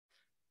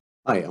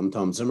Hi, I'm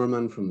Tom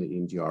Zimmerman from the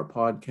EMDR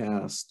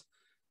podcast.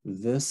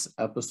 This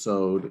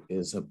episode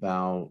is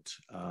about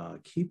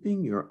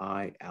keeping your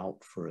eye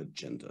out for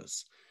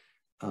agendas.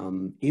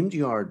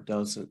 EMDR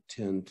doesn't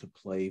tend to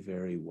play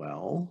very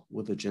well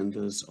with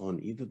agendas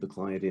on either the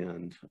client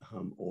end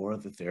or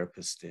the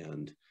therapist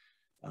end.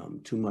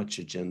 Too much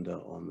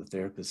agenda on the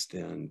therapist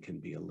end can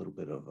be a little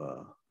bit of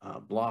a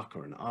block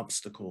or an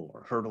obstacle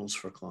or hurdles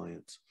for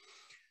clients.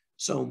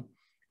 So,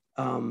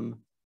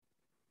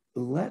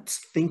 let's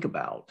think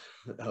about,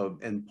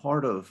 and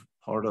part of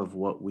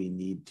what we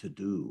need to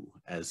do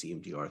as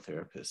EMDR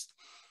therapists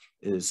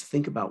is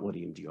think about what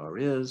EMDR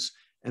is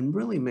and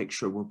really make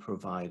sure we're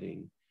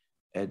providing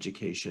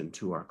education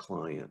to our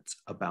clients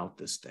about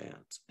this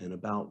dance and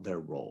about their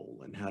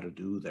role and how to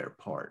do their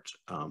part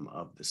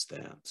of this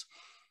dance.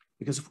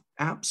 Because if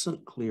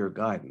absent clear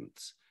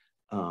guidance,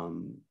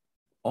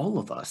 all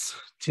of us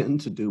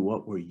tend to do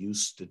what we're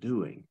used to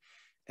doing.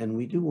 And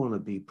we do want to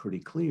be pretty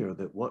clear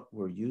that what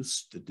we're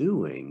used to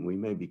doing, we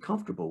may be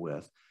comfortable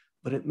with,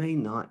 but it may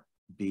not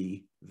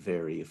be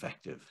very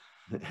effective.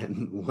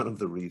 And one of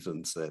the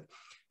reasons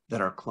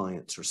that our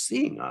clients are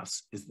seeing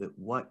us is that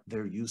what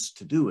they're used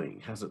to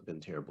doing hasn't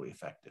been terribly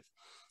effective.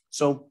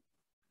 So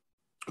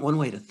one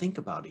way to think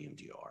about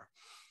EMDR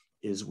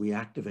is we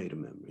activate a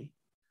memory,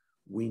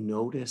 we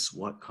notice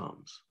what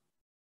comes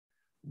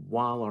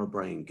while our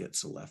brain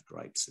gets a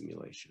left-right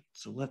stimulation.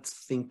 So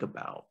let's think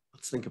about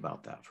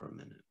that for a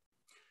minute.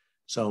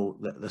 So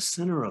the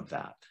center of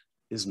that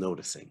is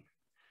noticing.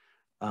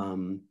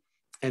 And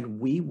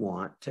we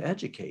want to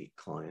educate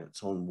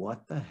clients on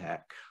what the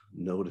heck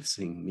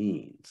noticing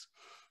means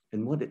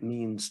and what it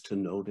means to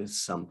notice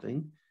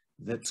something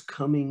that's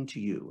coming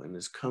to you and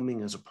is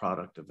coming as a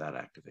product of that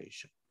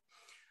activation.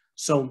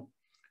 So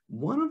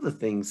one of the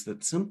things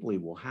that simply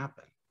will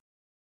happen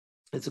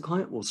is the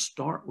client will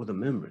start with a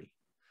memory,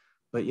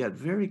 but yet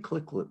very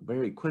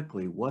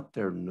quickly, what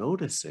they're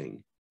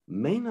noticing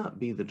may not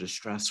be the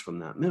distress from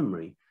that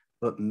memory,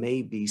 but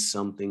may be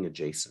something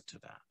adjacent to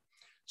that.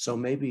 So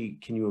maybe,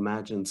 can you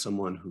imagine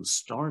someone who's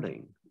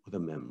starting with a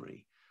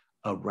memory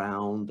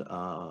around,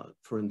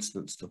 for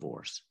instance,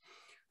 divorce,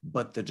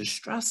 but the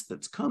distress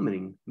that's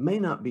coming may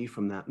not be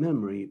from that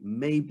memory,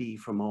 may be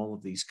from all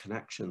of these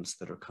connections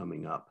that are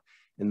coming up.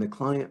 And the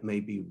client may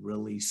be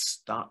really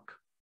stuck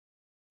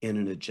in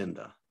an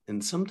agenda.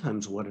 And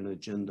sometimes what an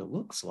agenda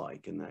looks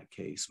like in that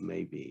case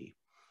may be,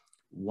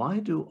 why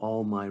do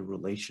all my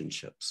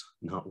relationships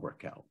not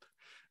work out?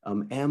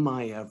 Am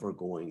I ever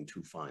going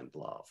to find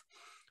love?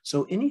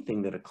 So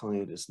anything that a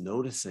client is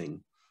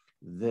noticing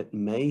that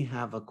may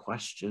have a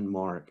question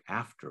mark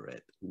after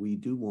it, we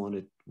do want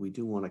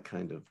to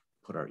kind of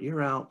put our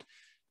ear out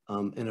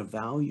and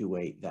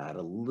evaluate that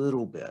a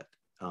little bit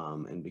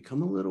and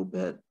become a little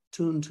bit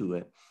tuned to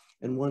it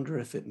and wonder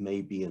if it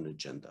may be an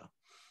agenda.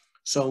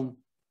 So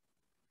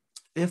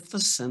if the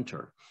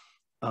center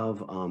of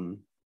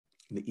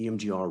the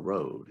EMDR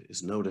road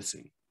is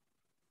noticing,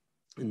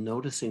 and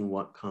noticing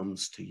what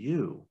comes to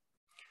you,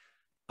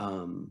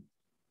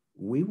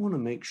 we want to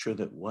make sure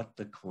that what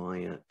the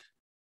client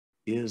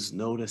is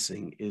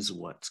noticing is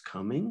what's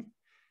coming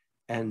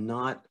and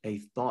not a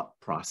thought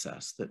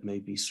process that may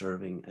be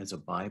serving as a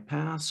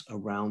bypass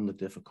around the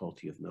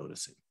difficulty of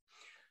noticing.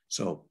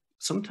 So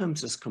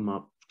sometimes this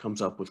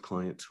comes up with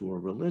clients who are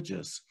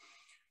religious.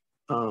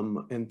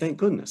 And thank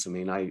goodness. I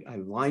mean, I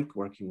like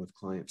working with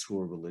clients who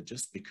are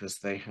religious because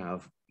they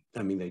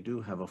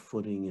do have a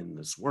footing in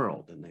this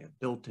world and they have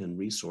built-in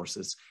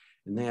resources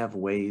and they have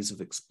ways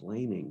of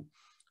explaining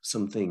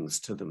some things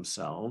to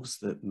themselves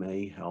that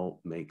may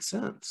help make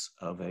sense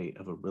of a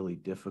really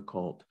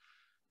difficult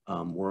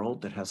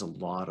world that has a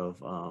lot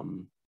of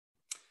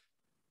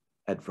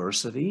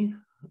adversity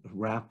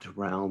wrapped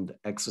around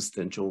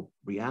existential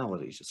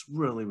realities, just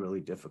really,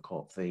 really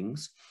difficult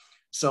things.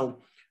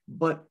 So,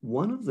 but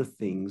one of the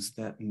things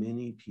that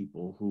many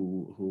people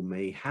who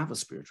may have a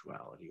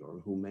spirituality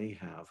or who may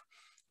have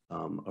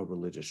a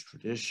religious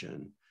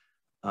tradition,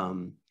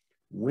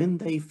 when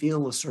they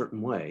feel a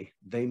certain way,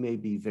 they may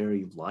be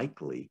very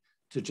likely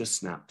to just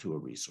snap to a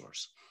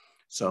resource.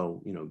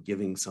 So,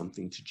 giving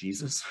something to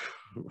Jesus,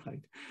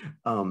 right?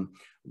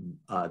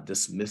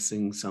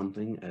 Dismissing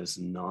something as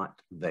not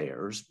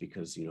theirs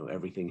because,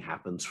 everything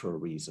happens for a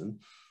reason.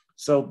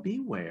 So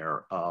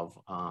beware of,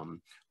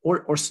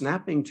 or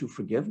snapping to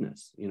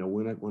forgiveness.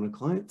 When a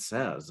client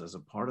says as a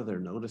part of their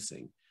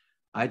noticing,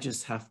 I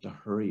just have to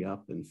hurry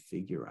up and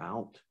figure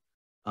out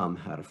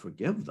how to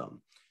forgive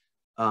them.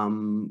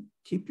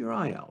 Keep your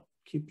eye out,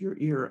 keep your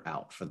ear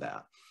out for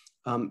that.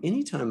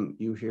 Anytime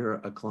you hear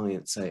a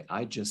client say,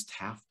 I just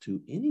have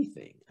to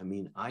anything,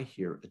 I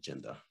hear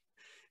agenda.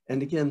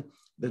 And again,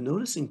 the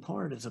noticing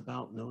part is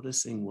about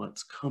noticing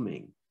what's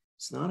coming.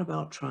 It's not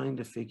about trying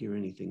to figure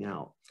anything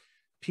out.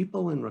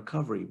 People in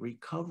recovery,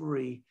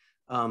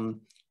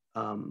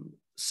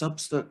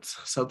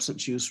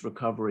 substance use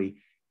recovery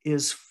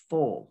is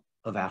full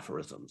of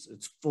aphorisms.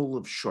 It's full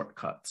of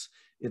shortcuts.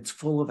 It's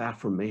full of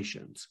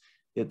affirmations.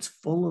 It's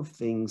full of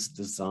things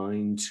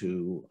designed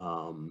to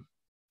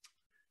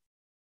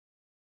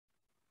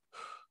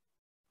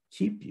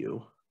keep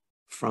you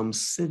from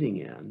sitting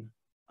in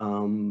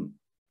and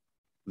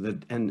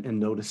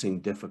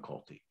noticing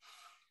difficulty.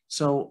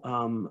 So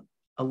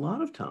a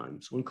lot of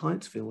times when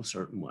clients feel a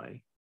certain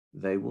way,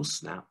 they will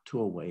snap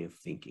to a way of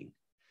thinking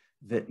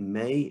that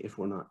may, if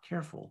we're not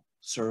careful,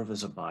 serve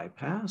as a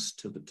bypass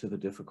to the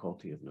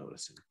difficulty of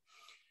noticing.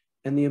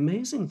 And the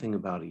amazing thing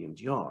about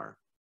EMDR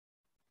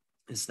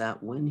is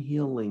that when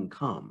healing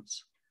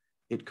comes,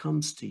 it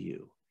comes to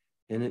you,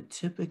 and it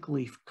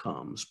typically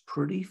comes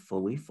pretty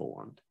fully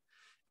formed,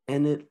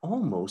 and it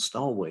almost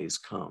always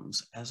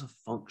comes as a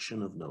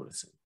function of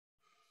noticing.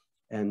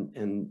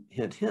 And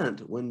hint,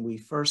 hint, when we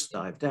first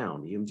dive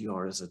down,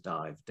 EMDR is a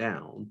dive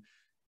down.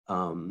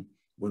 When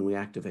we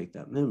activate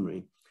that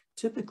memory,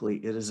 typically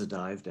it is a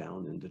dive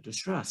down into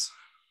distress.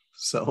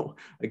 So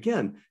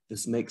again,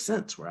 this makes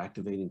sense. We're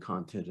activating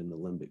content in the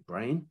limbic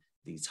brain,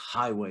 these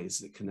highways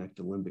that connect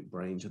the limbic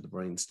brain to the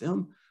brain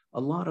stem. A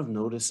lot of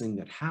noticing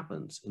that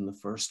happens in the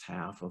first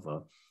half of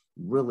a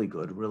really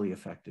good, really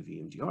effective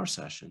EMDR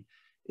session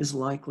is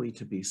likely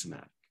to be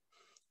somatic.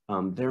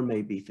 There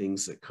may be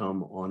things that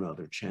come on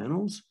other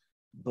channels,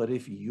 but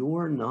if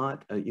you're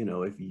not,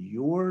 if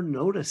you're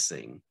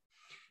noticing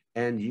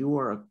and you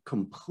are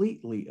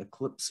completely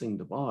eclipsing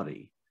the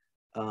body,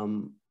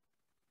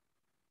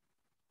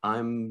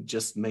 I'm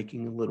just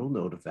making a little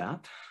note of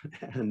that.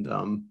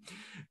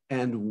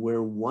 And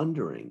we're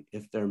wondering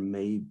if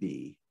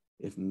maybe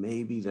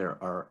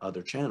there are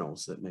other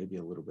channels that may be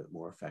a little bit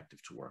more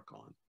effective to work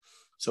on.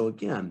 So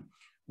again,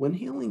 when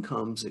healing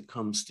comes, it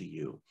comes to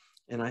you.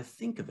 And I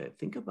think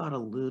about a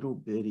little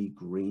bitty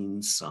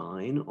green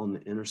sign on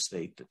the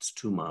interstate that's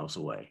 2 miles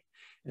away.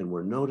 And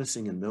we're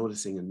noticing and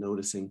noticing and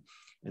noticing.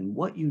 And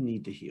what you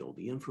need to heal,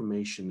 the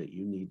information that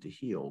you need to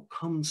heal,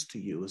 comes to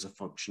you as a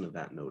function of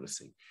that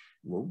noticing.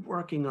 We're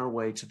working our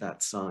way to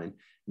that sign,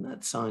 and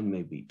that sign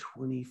may be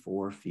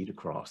 24 feet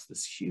across,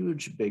 this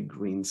huge, big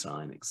green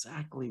sign,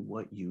 exactly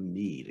what you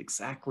need,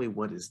 exactly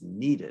what is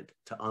needed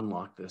to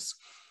unlock this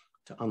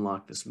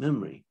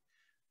memory.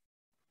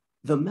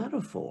 The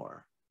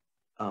metaphor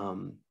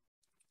that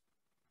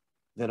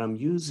I'm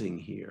using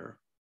here,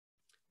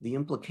 the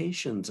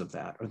implications of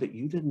that are that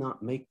you did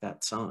not make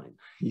that sign.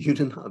 You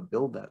did not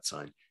build that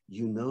sign.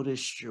 You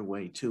noticed your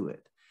way to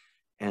it.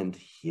 And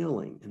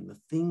healing and the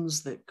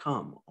things that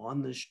come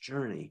on this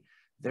journey,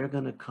 they're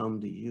going to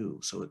come to you.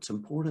 So it's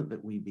important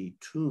that we be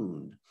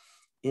tuned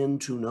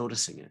into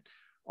noticing it.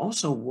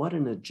 Also, what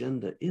an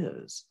agenda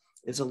is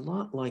a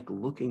lot like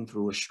looking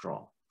through a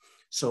straw.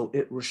 So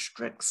it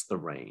restricts the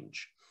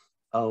range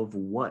of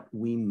what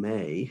we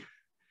may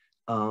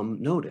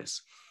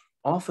notice.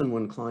 Often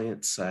when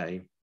clients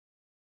say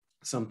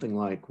something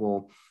like,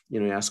 well,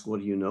 you ask, what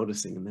are you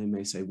noticing? And they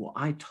may say, well,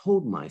 I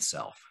told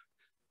myself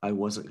I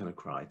wasn't going to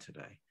cry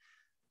today.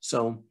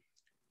 So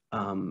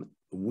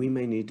we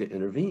may need to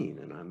intervene.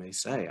 And I may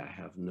say, I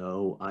have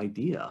no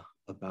idea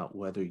about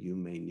whether you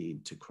may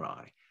need to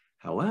cry.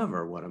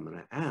 However, what I'm going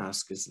to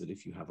ask is that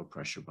if you have a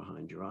pressure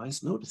behind your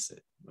eyes, notice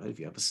it, right? If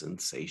you have a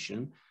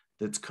sensation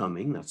that's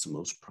coming, that's the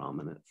most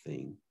prominent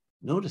thing,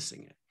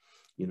 noticing it,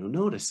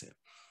 notice it.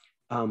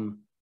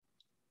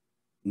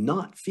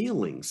 Not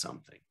feeling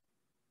something,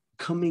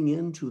 coming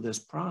into this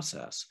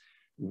process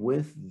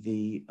with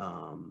the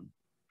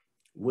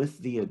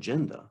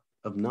agenda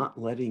of not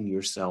letting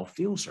yourself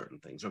feel certain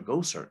things or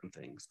go certain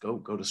things, go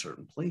to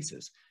certain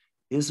places,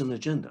 is an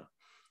agenda.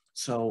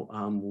 So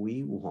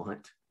we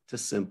want to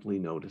simply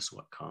notice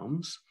what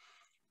comes.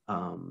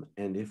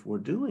 And if we're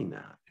doing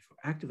that, if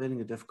we're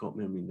activating a difficult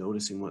memory,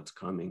 noticing what's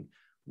coming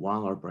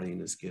while our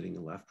brain is getting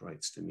a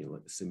left-right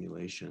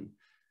stimulation,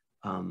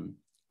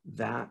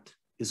 that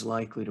is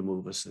likely to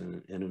move us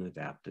in an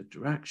adaptive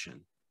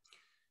direction.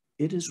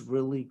 It is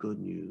really good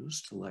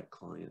news to let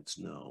clients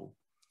know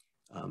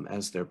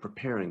as they're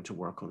preparing to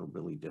work on a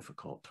really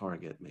difficult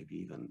target, maybe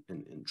even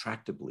an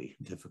intractably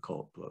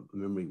difficult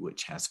memory,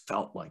 which has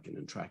felt like an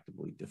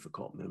intractably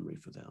difficult memory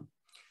for them,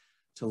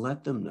 to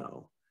let them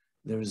know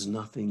there is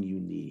nothing you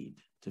need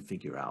to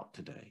figure out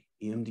today.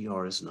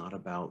 EMDR is not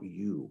about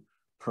you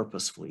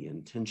purposefully,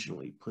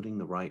 intentionally putting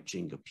the right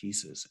Jenga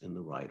pieces in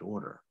the right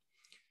order.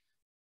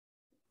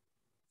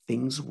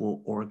 Things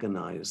will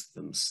organize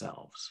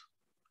themselves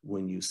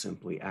when you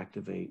simply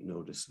activate,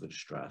 notice the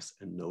distress,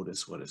 and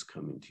notice what is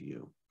coming to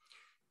you.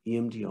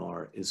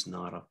 EMDR is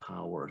not a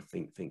power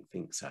think, think,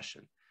 think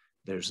session.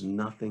 There's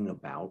nothing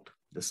about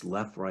this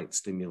left-right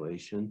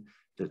stimulation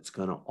that's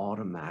going to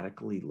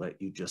automatically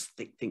let you just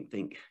think, think,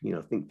 think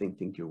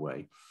your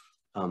way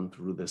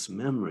through this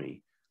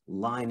memory,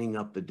 lining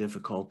up the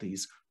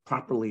difficulties,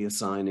 properly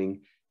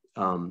assigning,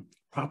 guilt,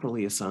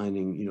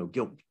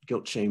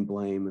 shame,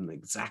 blame in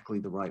exactly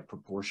the right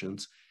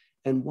proportions.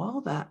 And while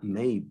that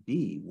may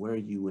be where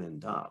you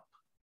end up,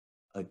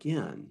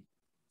 again,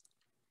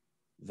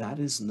 that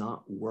is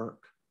not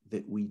work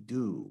that we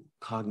do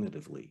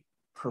cognitively,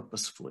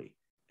 purposefully,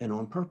 and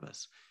on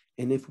purpose.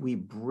 And if we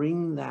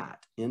bring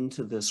that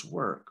into this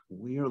work,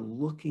 we are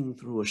looking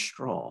through a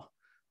straw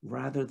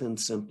rather than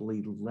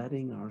simply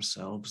letting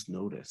ourselves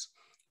notice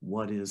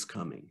what is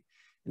coming.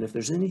 And if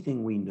there's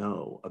anything we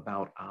know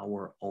about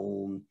our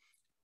own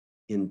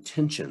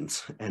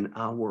intentions and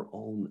our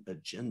own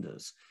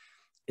agendas,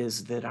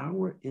 is that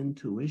our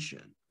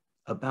intuition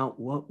about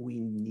what we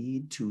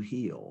need to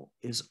heal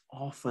is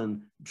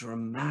often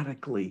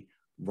dramatically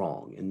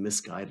wrong and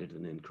misguided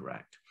and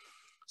incorrect.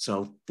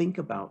 So think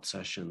about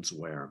sessions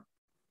where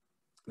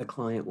the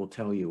client will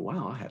tell you,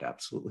 wow, I had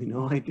absolutely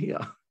no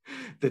idea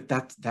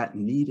that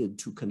needed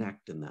to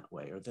connect in that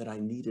way, or that I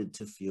needed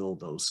to feel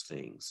those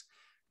things.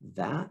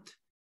 That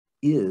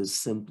is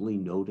simply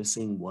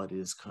noticing what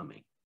is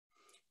coming.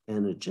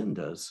 And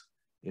agendas,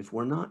 if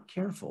we're not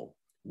careful,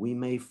 we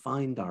may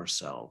find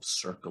ourselves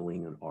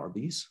circling an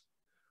Arby's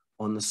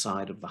on the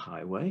side of the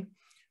highway,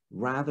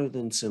 rather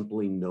than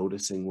simply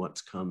noticing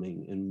what's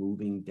coming and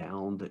moving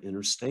down the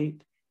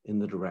interstate in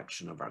the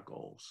direction of our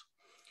goals.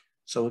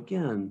 So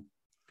again,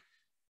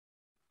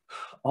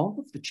 all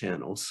of the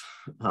channels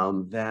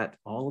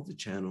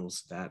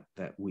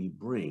that we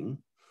bring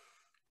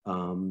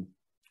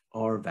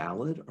are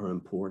valid, are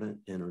important,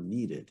 and are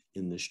needed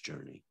in this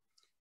journey.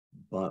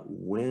 But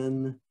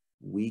when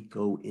we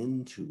go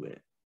into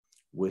it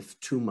with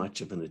too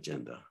much of an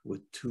agenda,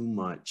 with too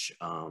much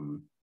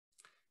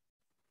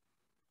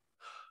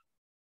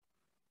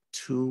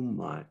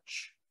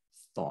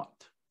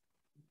thought,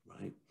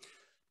 right?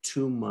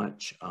 Too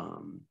much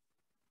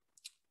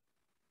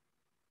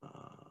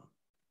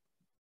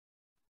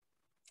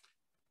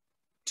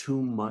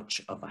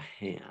of a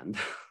hand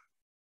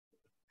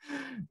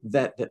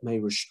that may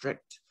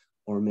restrict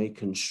or may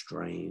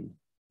constrain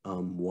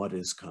what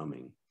is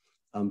coming.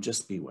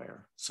 Just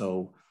beware.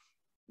 So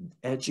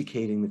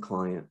educating the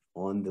client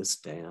on this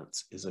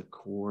dance is a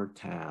core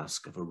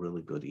task of a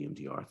really good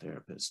EMDR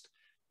therapist,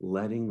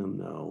 letting them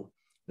know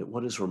that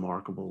what is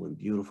remarkable and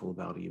beautiful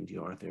about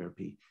EMDR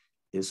therapy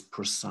is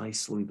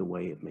precisely the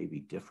way it may be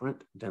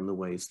different than the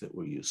ways that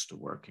we're used to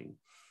working.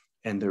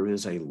 And there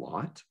is a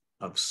lot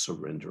of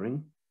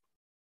surrendering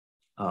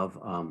of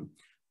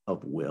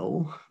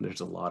will.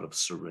 There's a lot of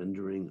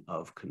surrendering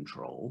of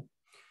control.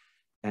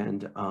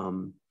 And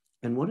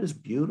what is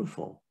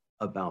beautiful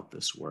about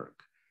this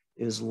work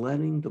is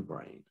letting the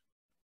brain,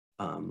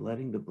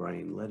 letting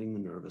the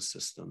nervous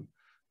system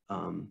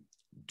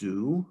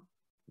do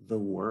the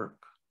work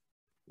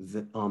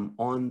that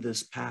on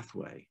this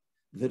pathway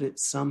that it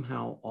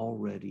somehow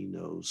already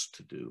knows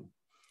to do.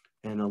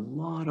 And a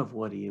lot of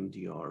what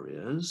EMDR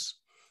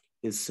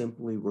is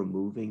simply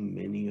removing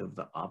many of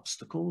the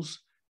obstacles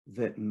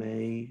that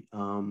may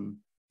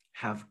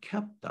have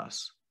kept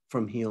us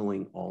from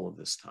healing all of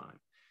this time.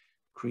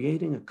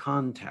 Creating a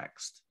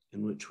context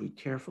in which we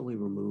carefully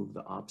remove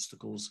the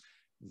obstacles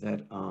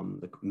that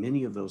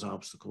many of those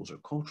obstacles are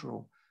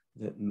cultural,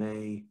 that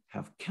may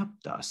have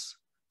kept us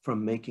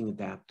from making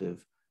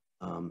adaptive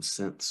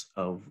sense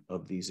of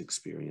these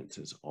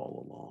experiences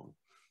all along.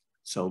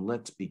 So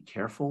let's be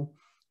careful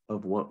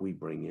of what we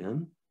bring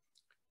in.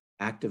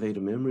 Activate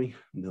a memory,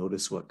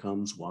 notice what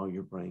comes while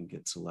your brain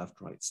gets a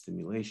left-right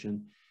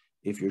stimulation.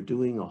 If you're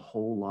doing a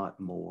whole lot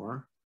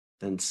more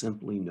than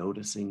simply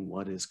noticing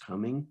what is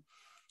coming,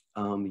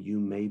 you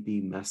may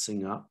be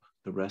messing up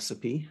the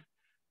recipe,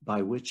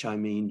 by which I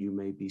mean you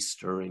may be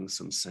stirring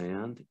some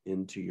sand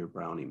into your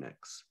brownie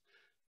mix.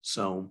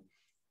 So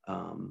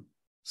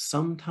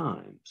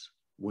sometimes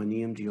when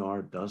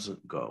EMDR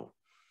doesn't go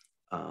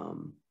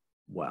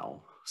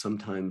well,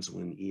 sometimes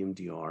when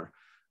EMDR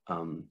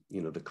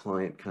the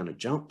client kind of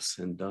jumps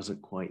and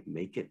doesn't quite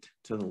make it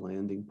to the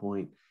landing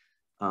point,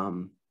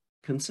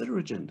 consider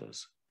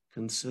agendas.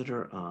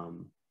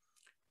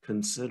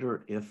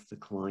 Consider if the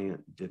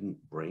client didn't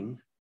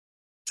bring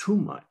too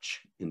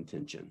much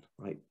intention,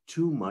 right?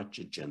 Too much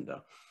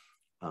agenda,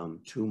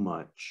 too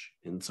much,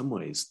 in some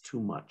ways, too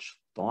much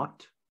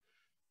thought,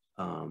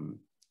 and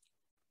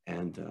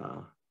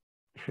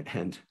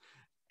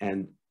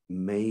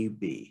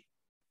maybe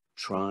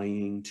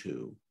trying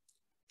to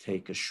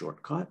take a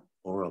shortcut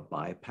or a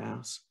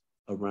bypass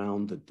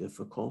around the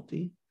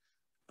difficulty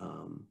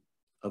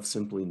of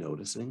simply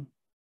noticing,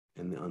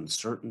 and the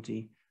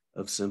uncertainty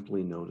of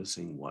simply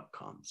noticing what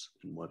comes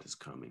and what is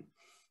coming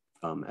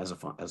as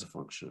a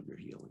function of your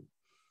healing.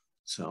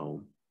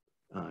 So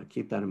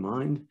keep that in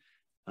mind.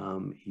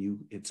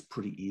 It's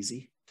pretty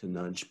easy to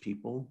nudge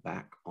people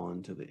back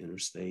onto the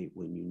interstate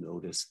when you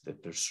notice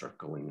that they're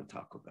circling a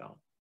Taco Bell,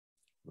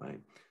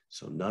 right?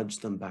 So nudge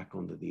them back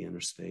onto the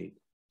interstate.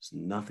 There's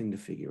nothing to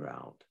figure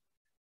out.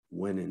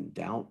 When in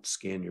doubt,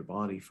 scan your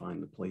body,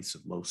 find the place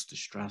of most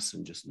distress,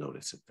 and just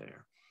notice it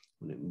there.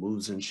 When it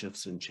moves and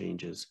shifts and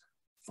changes,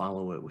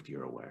 follow it with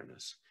your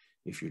awareness.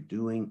 If you're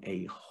doing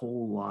a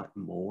whole lot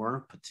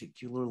more,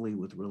 particularly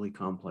with really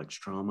complex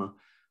trauma,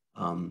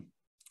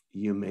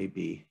 you may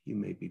be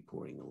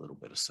pouring a little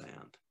bit of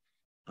sand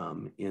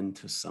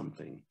into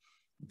something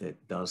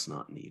that does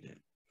not need it.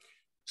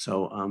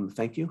 So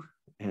thank you,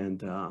 and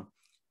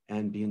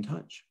be in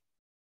touch.